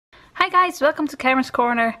guys, welcome to Karen's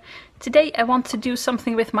Corner. Today I want to do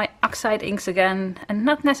something with my oxide inks again, and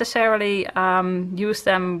not necessarily use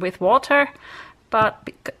them with water, but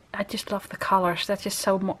I just love the colors. They're just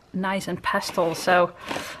so nice and pastel, so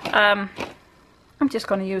I'm just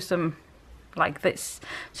going to use them like this.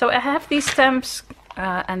 So I have these stamps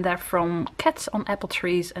and they're from Cats on Apple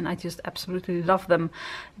Trees, and I just absolutely love them.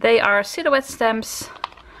 They are silhouette stamps,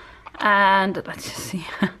 and let's just see.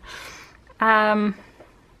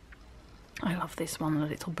 I love this one, a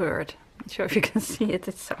little bird. Not sure if you can see it,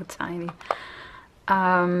 it's so tiny.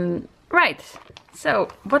 Right, so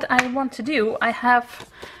what I want to do, I have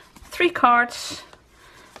 3 cards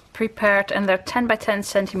prepared, and they're 10 by 10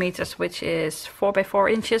 centimeters, which is 4 by 4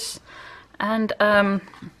 inches. And I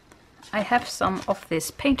have some of this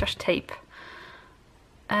painter's tape.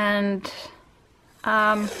 And,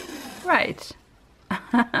 right,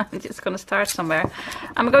 I'm just gonna start somewhere.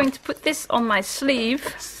 I'm going to put this on my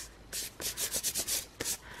sleeve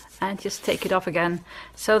and just take it off again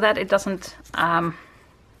so that it doesn't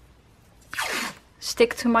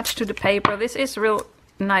stick too much to the paper. This is real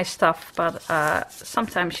nice stuff, but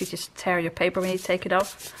sometimes you just tear your paper when you take it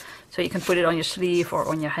off. So you can put it on your sleeve or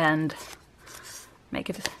on your hand, make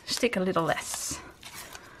it stick a little less.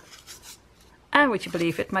 And would you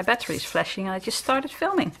believe it, my battery is flashing and I just started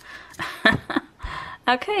filming.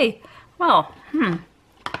 Okay, well,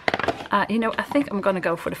 you know, I think I'm gonna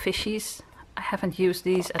go for the fishies. I haven't used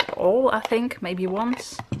these at all, I think, maybe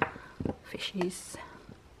once. Fishies.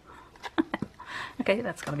 Okay,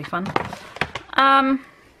 that's gonna be fun.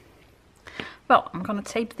 Well, I'm gonna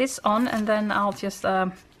tape this on and then I'll just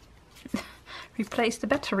replace the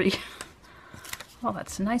battery. Well,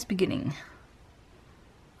 that's a nice beginning.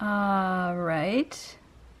 Right.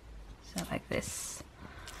 So like this.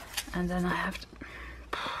 And then I have to...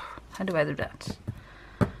 How do I do that?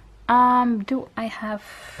 Do I have...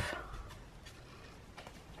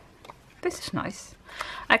 This is nice.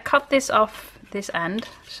 I cut this off this end,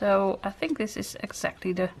 so I think this is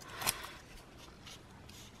exactly the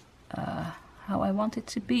how I want it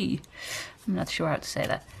to be. I'm not sure how to say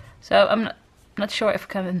that. So I'm not sure if I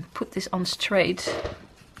can put this on straight.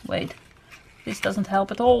 Wait, this doesn't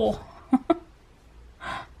help at all.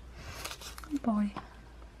 Oh boy.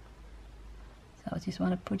 So I just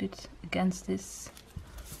want to put it against this.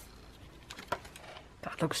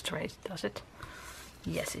 That looks straight, does it?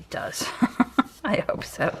 Yes, it does. I hope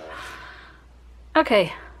so.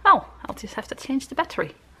 Okay, well, I'll just have to change the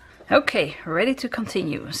battery. Okay, ready to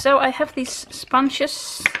continue. So I have these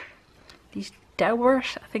sponges, these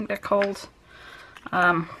dowers, I think they're called.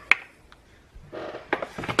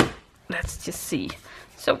 Let's just see.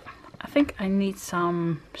 So I think I need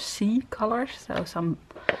some sea colors, so some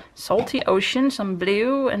salty ocean, some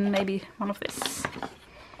blue, and maybe one of this.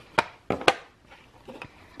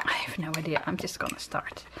 I have no idea, I'm just gonna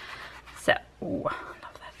start. So, ooh, I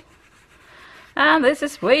love that. And this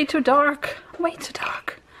is way too dark, way too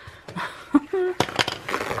dark.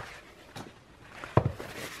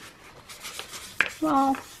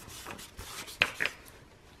 Well,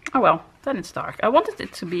 oh well, then it's dark. I wanted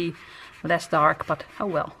it to be less dark, but oh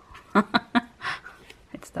well.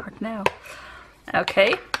 It's dark now.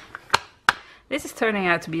 Okay, this is turning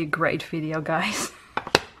out to be a great video, guys.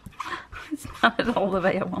 It's not at all the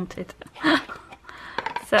way I wanted.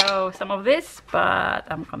 So some of this, but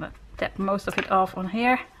I'm gonna tap most of it off on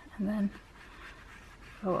here and then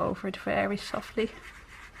go over it very softly.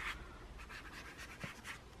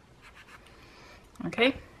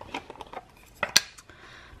 Okay.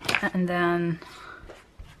 And then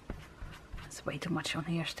it's way too much on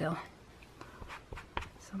here still.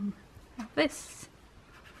 Some of this.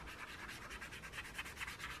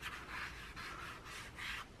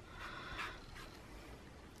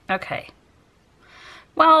 Okay.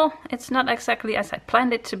 Well, it's not exactly as I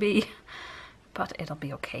planned it to be, but it'll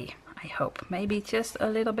be okay, I hope. Maybe just a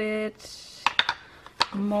little bit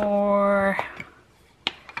more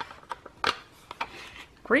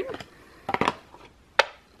green.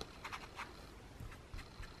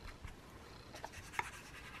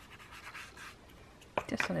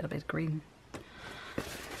 Just a little bit green.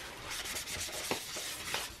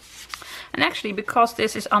 And actually, because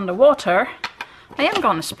this is underwater, I am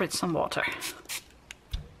going to spritz some water.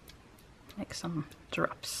 Make some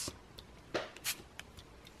drops.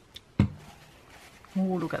 Oh,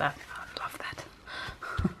 look at that. I love that.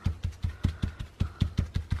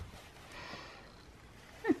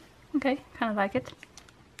 Okay, kind of like it.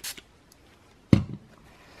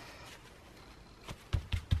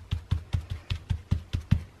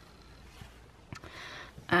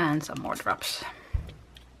 And some more drops.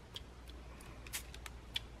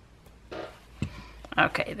 Okay.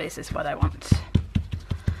 Okay, this is what I want.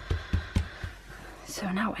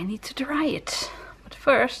 So now I need to dry it. But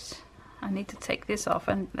first I need to take this off,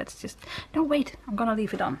 and let's just... No, wait, I'm gonna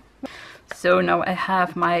leave it on. So now I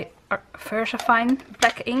have my VersaFine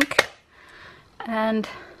black ink, and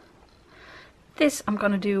this I'm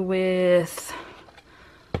gonna do with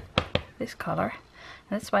this color.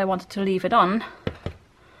 That's why I wanted to leave it on.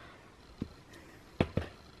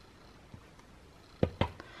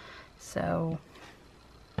 So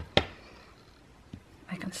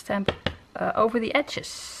I can stamp over the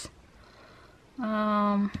edges.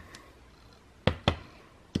 Like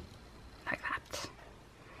that.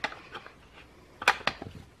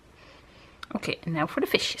 Okay, and now for the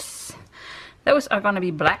fishes. Those are gonna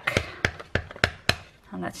be black.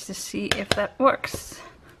 And let's just see if that works.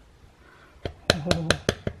 Oh.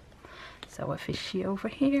 So a fishy over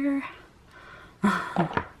here.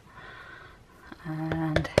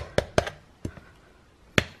 And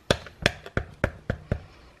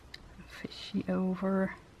a fishy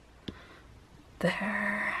over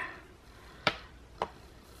there.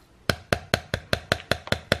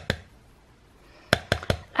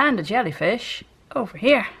 And a jellyfish over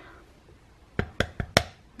here.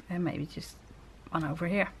 And maybe just one over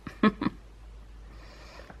here.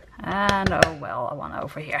 And oh well, one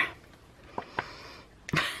over here.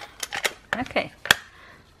 Okay,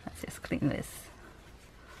 let's just clean this.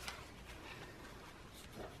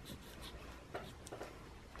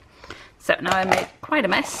 So now I made quite a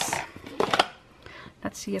mess.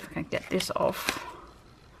 Let's see if I can get this off.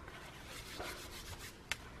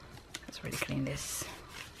 Let's really clean this.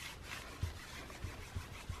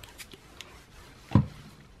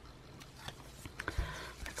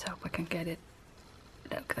 Let's hope I can get it.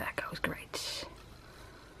 Look, that goes great.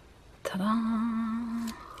 Ta-da!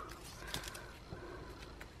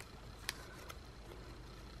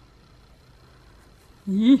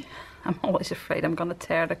 I'm always afraid I'm gonna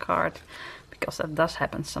tear the card, because that does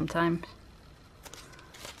happen sometimes.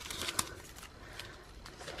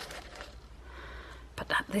 But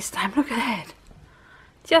not this time, look at it!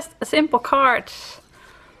 Just a simple card.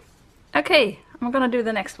 Okay, I'm gonna do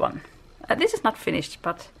the next one. This is not finished,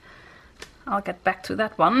 but I'll get back to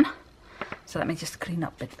that one. So let me just clean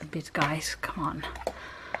up a bit, guys. Come on.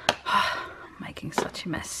 I'm making such a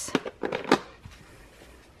mess.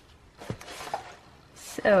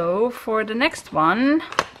 So for the next one,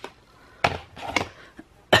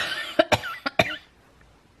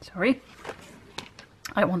 sorry,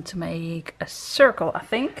 I want to make a circle, I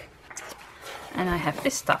think, and I have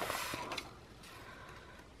this stuff,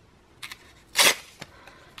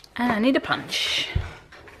 and I need a punch.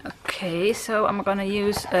 Okay, so I'm gonna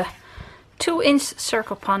use a 2-inch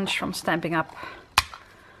circle punch from Stampin' Up,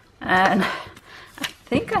 and I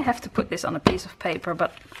think I have to put this on a piece of paper,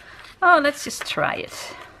 but oh, let's just try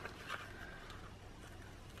it.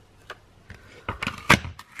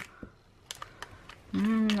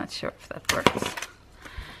 Not sure if that works.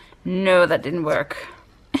 No, that didn't work.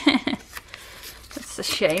 That's a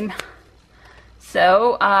shame.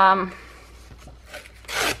 So,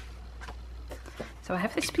 so I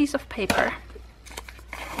have this piece of paper.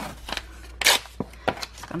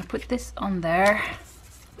 Just gonna put this on there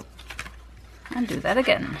and do that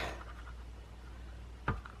again.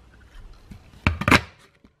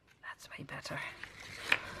 That's way better.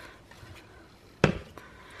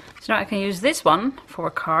 So now I can use this one for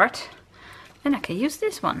a card, and I can use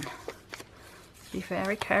this one. Be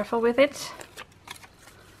very careful with it.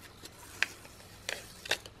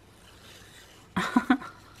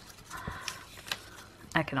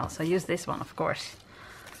 I can also use this one, of course.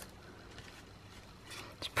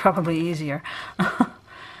 It's probably easier.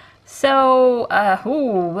 So,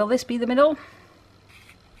 ooh, will this be the middle?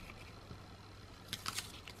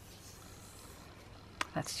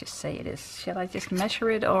 Let's just say it is. Shall I just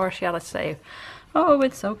measure it, or shall I say, oh,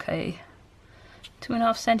 it's okay.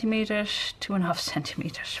 2.5 centimeters, 2.5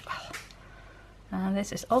 centimeters. Well,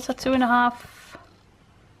 this is also 2.5.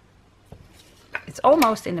 It's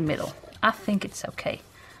almost in the middle. I think it's okay.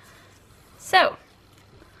 So,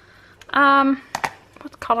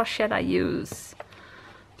 what color should I use?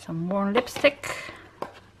 Some more lipstick.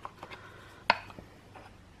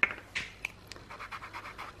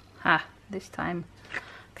 This time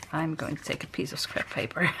I'm going to take a piece of scrap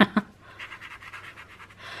paper.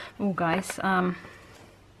 Oh, guys, I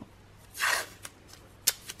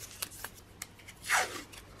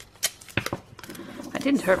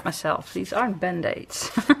didn't hurt myself. These aren't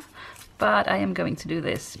band-aids. But I am going to do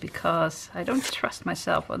this because I don't trust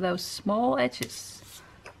myself with those small edges.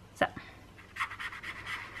 So,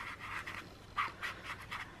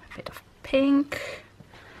 a bit of pink.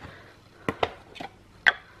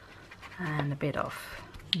 And a bit of,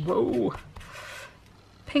 whoa,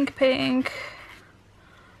 pink pink.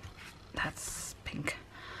 That's pink.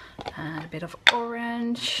 And a bit of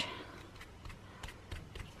orange.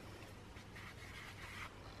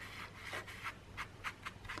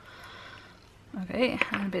 Okay,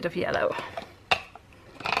 and a bit of yellow.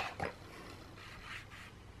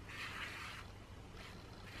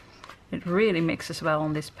 It really mixes well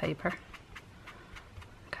on this paper.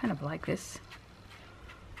 Kind of like this.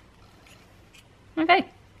 Okay,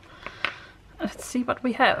 let's see what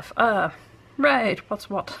we have. Right, what's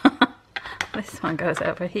what? This one goes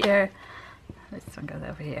over here. This one goes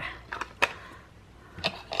over here.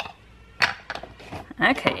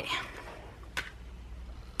 Okay.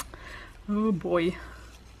 Oh boy.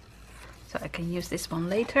 So I can use this one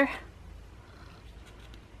later.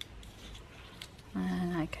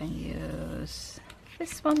 And I can use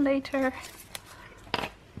this one later.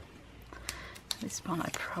 This one I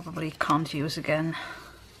probably can't use again.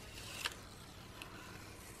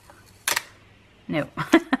 No.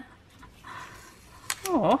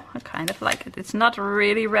 Oh, I kind of like it. It's not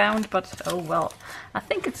really round, but oh well. I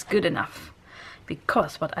think it's good enough.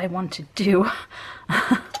 Because what I want to do,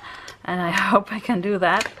 and I hope I can do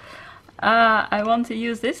that, I want to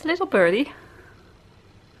use this little birdie.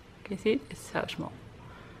 Can you see it? It's so small.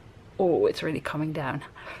 Oh, it's really coming down.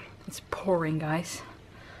 It's pouring, guys.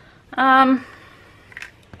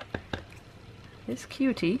 This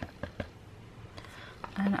cutie.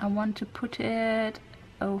 And I want to put it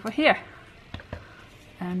over here.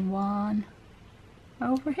 And one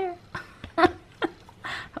over here. Oh,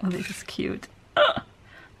 this is cute.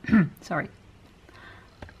 Sorry.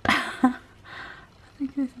 I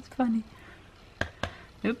think this is funny.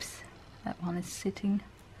 Oops, that one is sitting.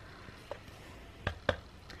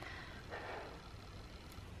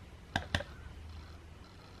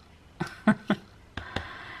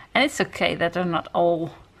 And it's okay that they're not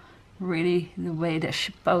all really the way they're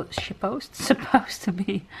supposed to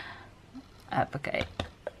be. Okay,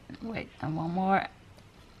 wait, and one more.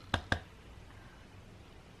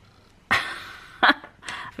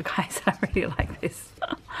 Guys, I really like this.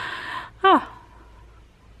 Oh,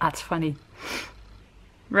 that's funny.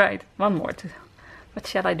 Right, one more. What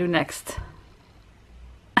shall I do next?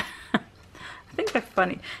 I think they're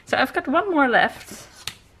funny. So I've got one more left.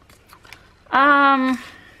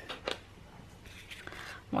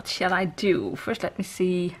 What shall I do? First, let me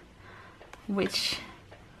see which.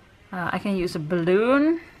 I can use a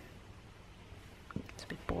balloon. It's a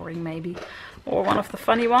bit boring, maybe. Or one of the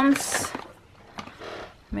funny ones.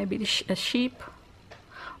 Maybe a sheep.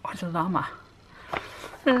 Or the llama.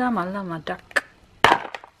 Llama, duck.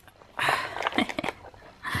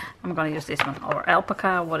 I'm gonna use this one. Or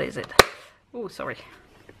alpaca, what is it? Oh, sorry.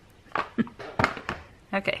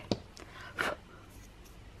 Okay.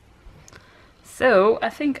 So, I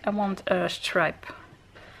think I want a stripe.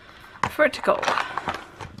 Vertical.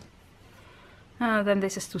 Then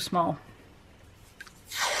this is too small.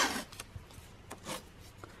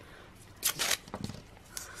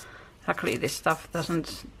 Luckily this stuff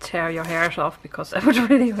doesn't tear your hairs off, because that would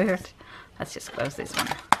really hurt. Let's just close this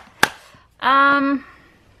one.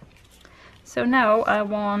 So now I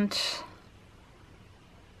want...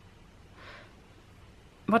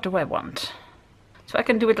 What do I want? So I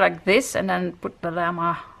can do it like this and then put the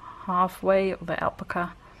llama halfway, or the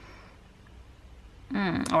alpaca.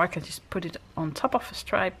 Or I can just put it on top of a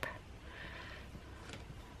stripe.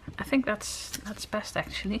 I think that's best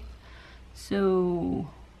actually. So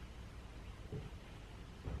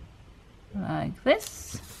like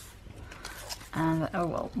this. And oh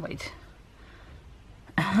well, wait.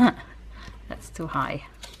 That's too high.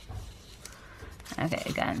 Okay,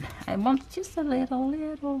 again, I want just a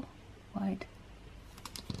little white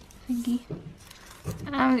thingy.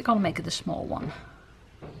 And I'm gonna make it a small one.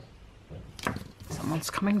 Someone's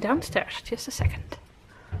coming downstairs, just a second.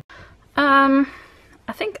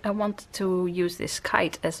 I think I want to use this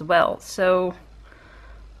kite as well, so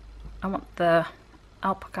I want the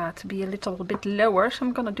alpaca to be a little bit lower, so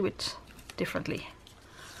I'm gonna do it differently.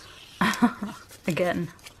 Again.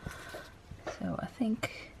 So I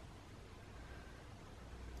think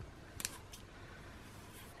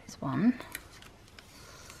this one,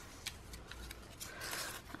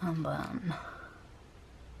 and then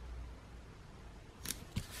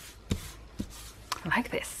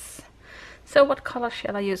like this. So what color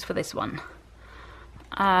shall I use for this one?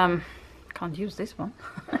 Can't use this one.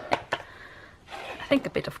 I think a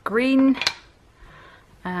bit of green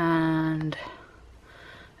and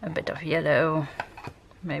a bit of yellow,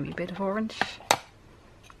 maybe a bit of orange.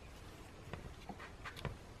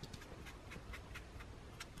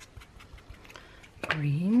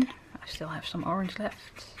 Green. I still have some orange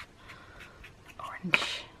left.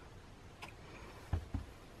 Orange.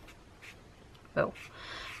 Oh,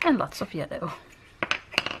 and lots of yellow.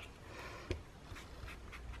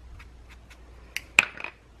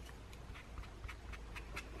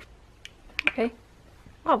 Okay,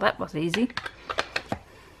 well that was easy.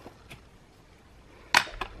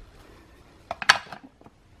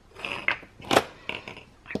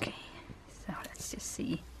 Okay, so let's just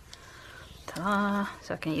see. Ta-da!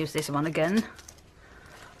 So I can use this one again.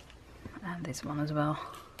 And this one as well.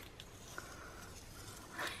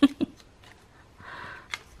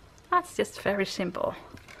 That's just very simple.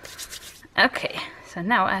 Okay, so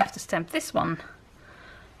now I have to stamp this one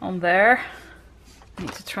on there. I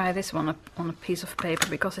need to try this one on a piece of paper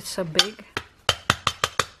because it's so big.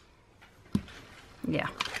 Yeah,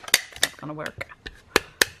 not gonna work.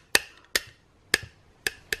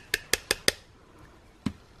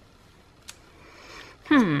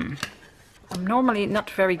 I'm normally not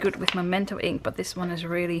very good with Memento ink, but this one is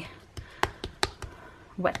really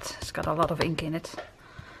wet. It's got a lot of ink in it.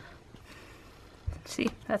 See,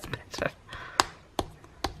 that's better.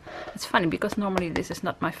 It's funny because normally this is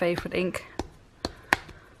not my favorite ink.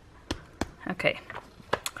 Okay,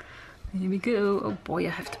 here we go. Oh boy, I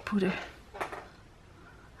have to put a...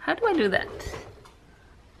 How do I do that?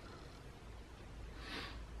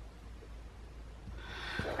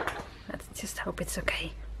 Let's just hope it's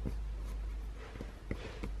okay.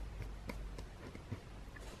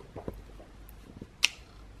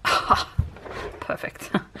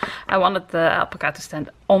 Perfect. I wanted the alpaca to stand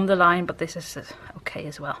on the line, but this is okay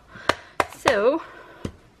as well. So,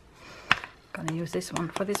 I'm gonna use this one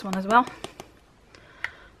for this one as well.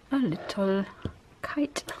 A little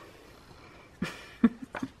kite.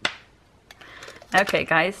 Okay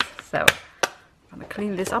guys, so I'm gonna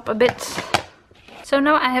clean this up a bit. So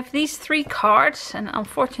now I have these 3 cards, and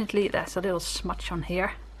unfortunately there's a little smudge on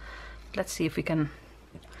here. Let's see if we can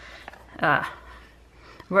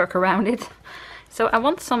work around it. So I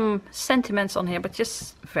want some sentiments on here, but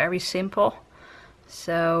just very simple.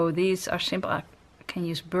 So these are simple. I can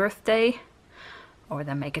use birthday, or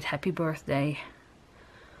then make it happy birthday.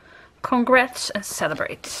 Congrats and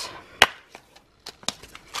celebrate.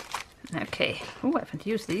 Okay. Oh, I haven't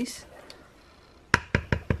used these.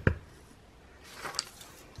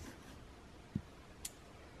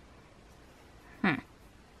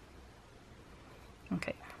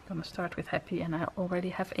 Okay, I'm gonna start with happy, and I already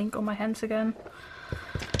have ink on my hands again.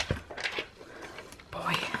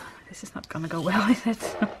 Boy, this is not gonna go well, is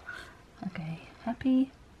it? Okay,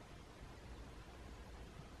 happy.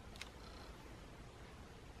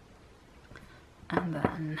 And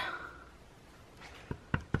then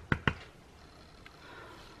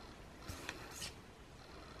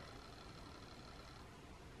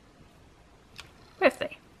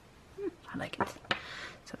birthday. I like it.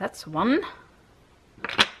 So that's one.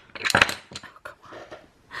 Oh, come on.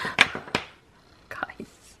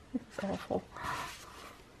 Guys, it's awful.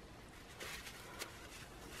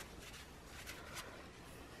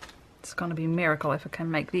 It's gonna be a miracle if I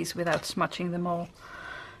can make these without smudging them all.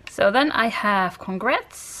 So then I have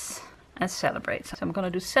congrats and celebrate. So I'm gonna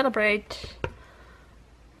do celebrate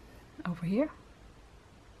over here.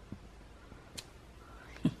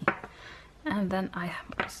 And then I have,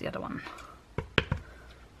 what's the other one?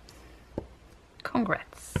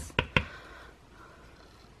 Congrats.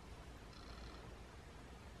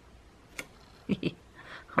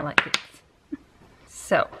 I like it.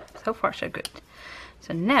 So far so good.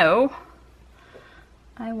 So now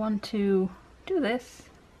I want to do this.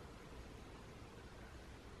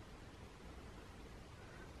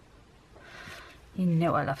 You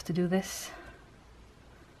know I love to do this.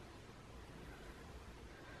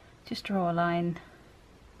 Just draw a line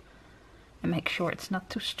and make sure it's not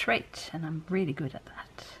too straight, and I'm really good at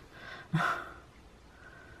that.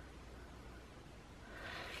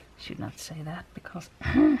 Should not say that because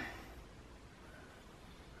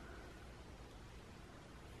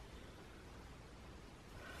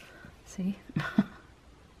see?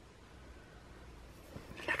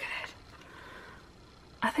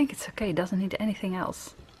 I think it's okay, it doesn't need anything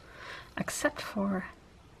else except for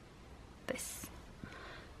this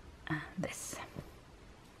and this.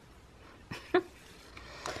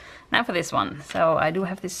 Now for this one. So I do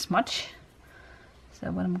have this smudge. So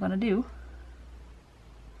what I'm gonna do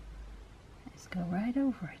is go right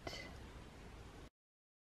over it.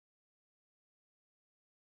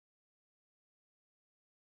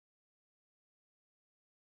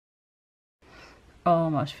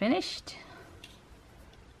 Almost finished.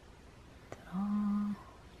 Ta-da.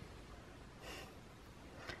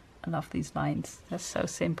 I love these lines, they're so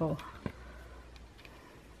simple.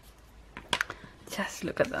 Just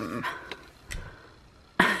look at them.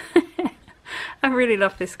 I really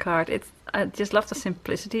love this card. I just love the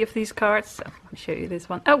simplicity of these cards. So I'll show you this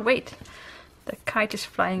one. Oh wait, the kite is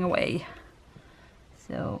flying away.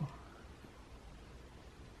 So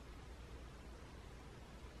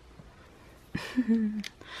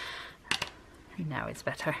now it's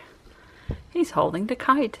better. He's holding the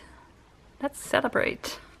kite. Let's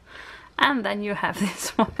celebrate. And then you have this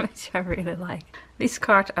one, which I really like. These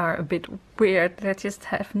cards are a bit weird. They just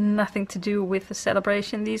have nothing to do with the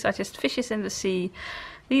celebration. These are just fishes in the sea.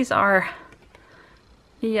 These are,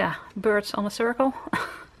 yeah, birds on a circle.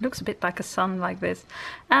 Looks a bit like a sun like this.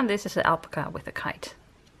 And this is an alpaca with a kite.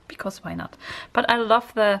 Because why not? But I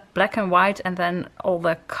love the black and white and then all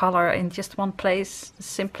the color in just one place. The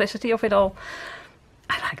simplicity of it all.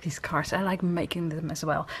 I like these cards. I like making them as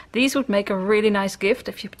well. These would make a really nice gift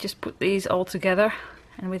if you just put these all together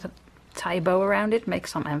and with a tie bow around it. Make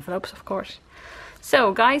some envelopes, of course.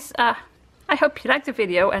 So guys, I hope you liked the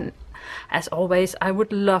video, and as always, I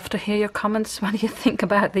would love to hear your comments. What do you think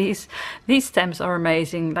about these? These stamps are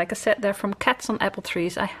amazing. Like I said, they're from Cats on Apple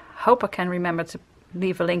Trees. I hope I can remember to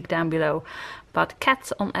leave a link down below. But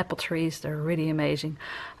Cats on Apple Trees, they're really amazing.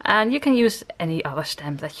 And you can use any other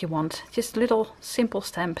stamp that you want. Just little simple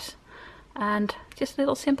stamps and just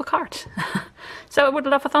little simple cards. So I would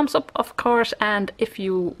love a thumbs up, of course. And if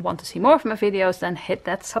you want to see more of my videos, then hit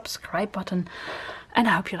that subscribe button. And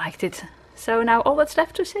I hope you liked it. So now all that's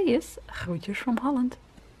left to say is groetjes from Holland.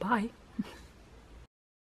 Bye.